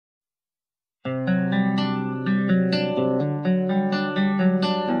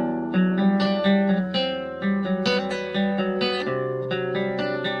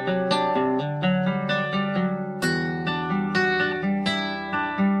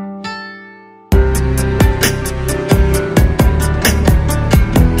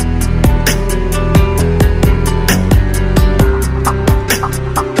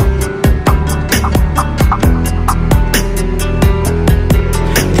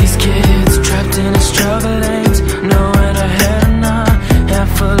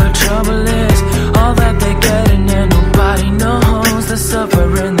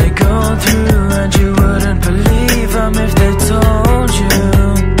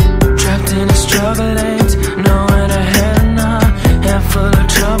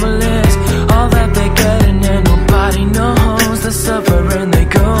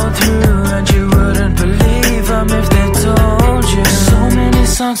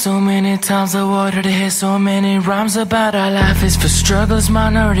So many times I wanted to hear so many rhymes about our life is for strugglers,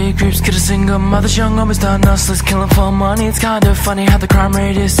 minority groups, get a single mothers, young homies, done hustlers, killing for money. It's kind of funny how the crime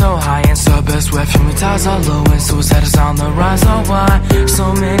rate is so high, and so best where family ties are low, and suicide is on the rise. Oh, why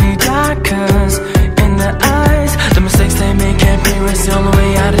so many darkers in their eyes? The mistakes they make can't be erased. The only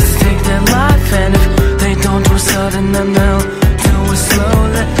way out is to take their life, and if they don't do it sudden, then they'll do it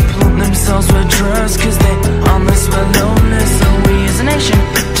slowly, pollute themselves with drugs, cause they on this well lonely. So we as a nation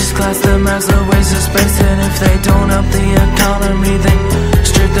just class them as a waste of space, and if they don't help the economy, then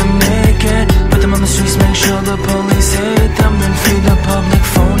strip them naked, put them on the streets, make sure the police hate them, and feed the public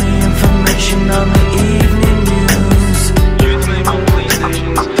phony information on the evening news.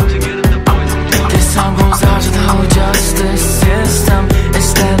 This song goes out to the whole justice system.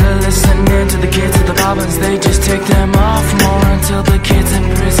 Instead of listening to the kids at the problems, they just take them off more until the kid's in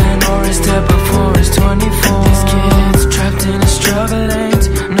prison or is dead before he's 24. These kids trapped in a struggle ain't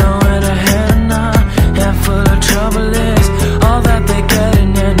nowhere to head now. Handful of trouble is all that they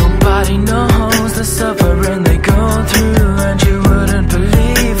getting, and nobody knows the suffering they go through, and you wouldn't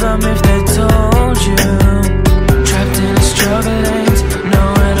believe them if they told you. Trapped in a struggle ain't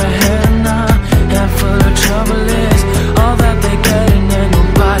nowhere to head now. Handful of trouble is all that they getting, and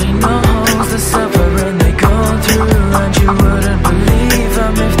nobody knows the suffering they go through, and you wouldn't believe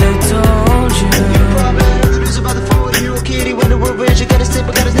them if they told you. The news about the 40-year-old kid, he went to work rich, he got his tip,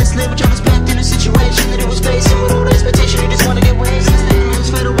 but got his next slip, which was packed in a situation that he was facing with all the expectation, he just wanna get waves. His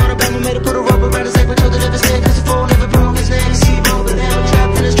fatal water bag, we made it, put a rubber around his neck, we told it never stay, cause the phone never broke his name. See him over there,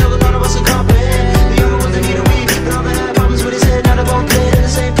 trapped in a struggle, none of us can comprehend. The younger ones that need a weed, the other had problems with his head, now they're both dead, and the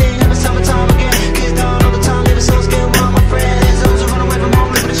same thing happens time and time again. Kids down all the time, living so scared, while my friends, those who run away from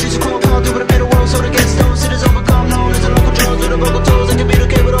home, living the streets of cold, called through with a better world, so they get stoned, cities overcome, known as the local drones, with the vocal toes, they can be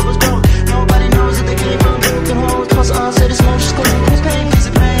okay with overgrown. Nobody knows that they came from broken homes, plus us, say this motion's clean, who's pain,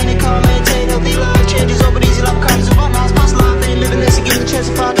 easy pain, they can't maintain healthy life, changes over easy life, kindness of our lives, past life, they ain't living this, and give them the chance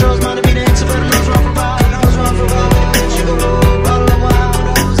to find drugs, mind to be the answer, but knows wrong for right, knows wrong for right, sugar roll, bottle of wine,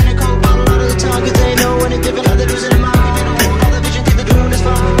 knows in a cold bottle a lot of the time, cause they know when it's different, how they losing their mind, even a whole other vision, think they're doing this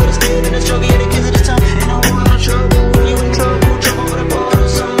fine, but it's still in a struggle, yeah, the kids at this time, ain't a whole lot of trouble, you in trouble, trouble with a bottle,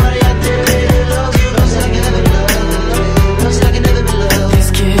 somebody out there really loves you, looks like you never loved, looks like you never been loved.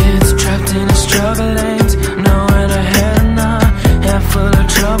 These kids trapped in a struggle ain't nowhere to head now. Handful of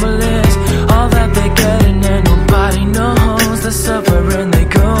trouble is all that they getting, and nobody knows the suffering they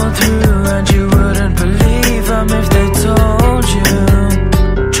go through, and you wouldn't believe them if they told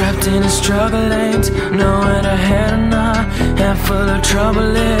you. Trapped in a struggle ain't nowhere to head now. Handful of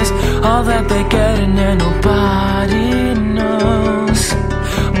trouble is all that they getting, and nobody knows.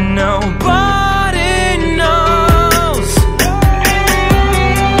 Nobody